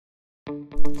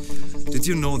Did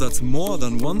you know that more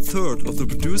than 1/3 of the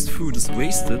produced food is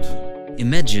wasted?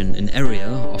 Imagine an area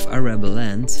of arable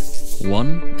land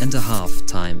 1.5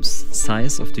 times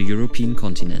size of the European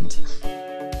continent.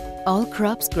 All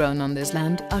crops grown on this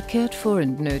land are cared for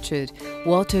and nurtured,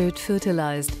 watered,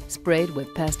 fertilized, sprayed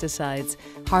with pesticides,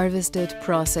 harvested,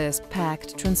 processed,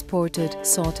 packed, transported,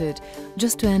 sorted,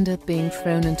 just to end up being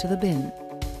thrown into the bin.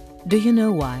 Do you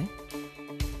know why?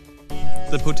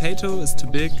 The potato is too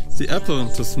big. The apple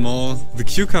too small. The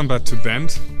cucumber too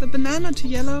bent. The banana too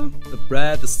yellow. The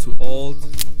bread is too old.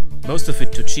 Most of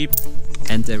it too cheap.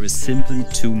 And there is simply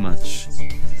too much.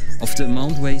 Of the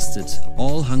amount wasted,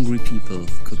 all hungry people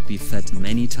could be fed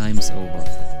many times over.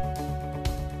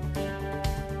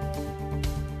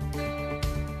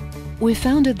 We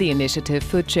founded the initiative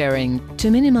Foodsharing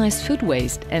to minimize food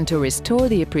waste and to restore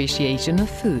the appreciation of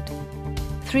food.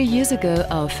 3 years ago,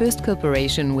 our first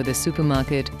cooperation with a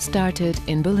supermarket started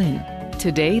in Berlin.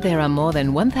 Today, there are more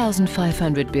than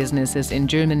 1,500 businesses in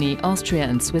Germany, Austria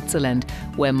and Switzerland,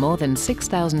 where more than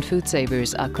 6,000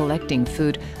 foodsavers are collecting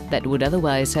food that would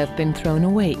otherwise have been thrown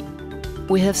away.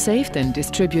 We have saved and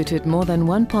distributed more than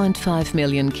 1.5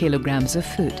 million kilograms of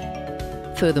food.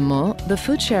 Furthermore, the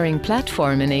food-sharing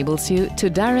platform enables you to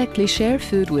directly share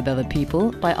food with other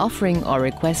people by offering or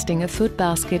requesting a food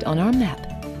basket on our map.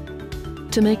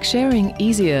 To make sharing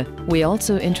easier, we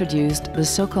also introduced the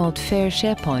so-called fair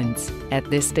share points. At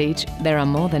this stage, there are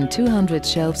more than 200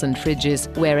 shelves and fridges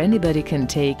where anybody can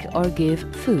take or give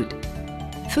food.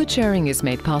 Food sharing is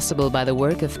made possible by the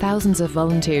work of thousands of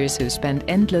volunteers who spend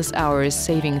endless hours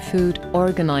saving food,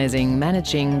 organizing,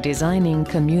 managing, designing,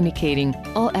 communicating,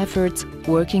 all efforts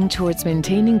working towards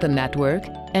maintaining the network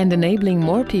and enabling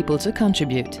more people to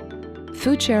contribute.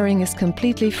 Food sharing is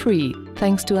completely free,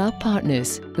 thanks to our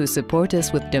partners who support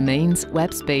us with domains,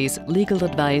 web space, legal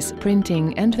advice,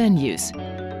 printing and venues.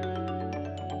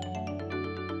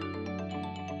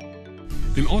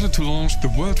 In order to launch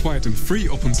the worldwide and free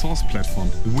open source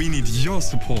platform, we need your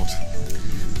support.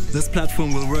 This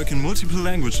platform will work in multiple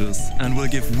languages and will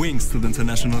give wings to the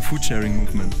international food sharing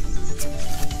movement.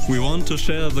 We want to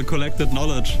share the collected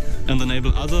knowledge and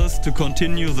enable others to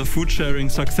continue the food sharing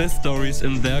success stories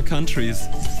in their countries.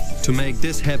 To make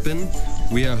this happen,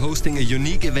 we are hosting a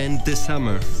unique event this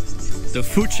summer. The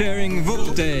foodsharing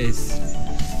WuppDays.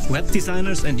 Web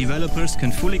designers and developers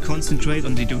can fully concentrate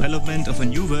on the development of a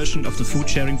new version of the food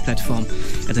sharing platform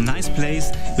at a nice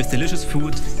place with delicious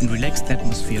food in relaxed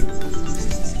atmosphere.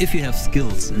 If you have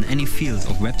skills in any field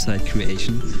of website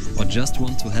creation or just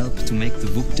want to help to make the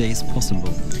WuppDays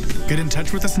possible, get in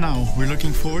touch with us now. We're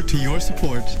looking forward to your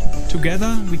support.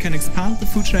 Together, we can expand the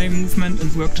food sharing movement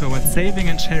and work towards saving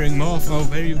and sharing more of our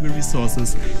valuable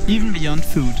resources, even beyond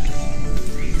food.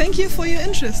 Thank you for your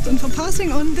interest and for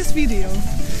passing on this video.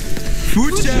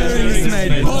 Food sharing is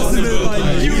made possible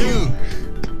by you!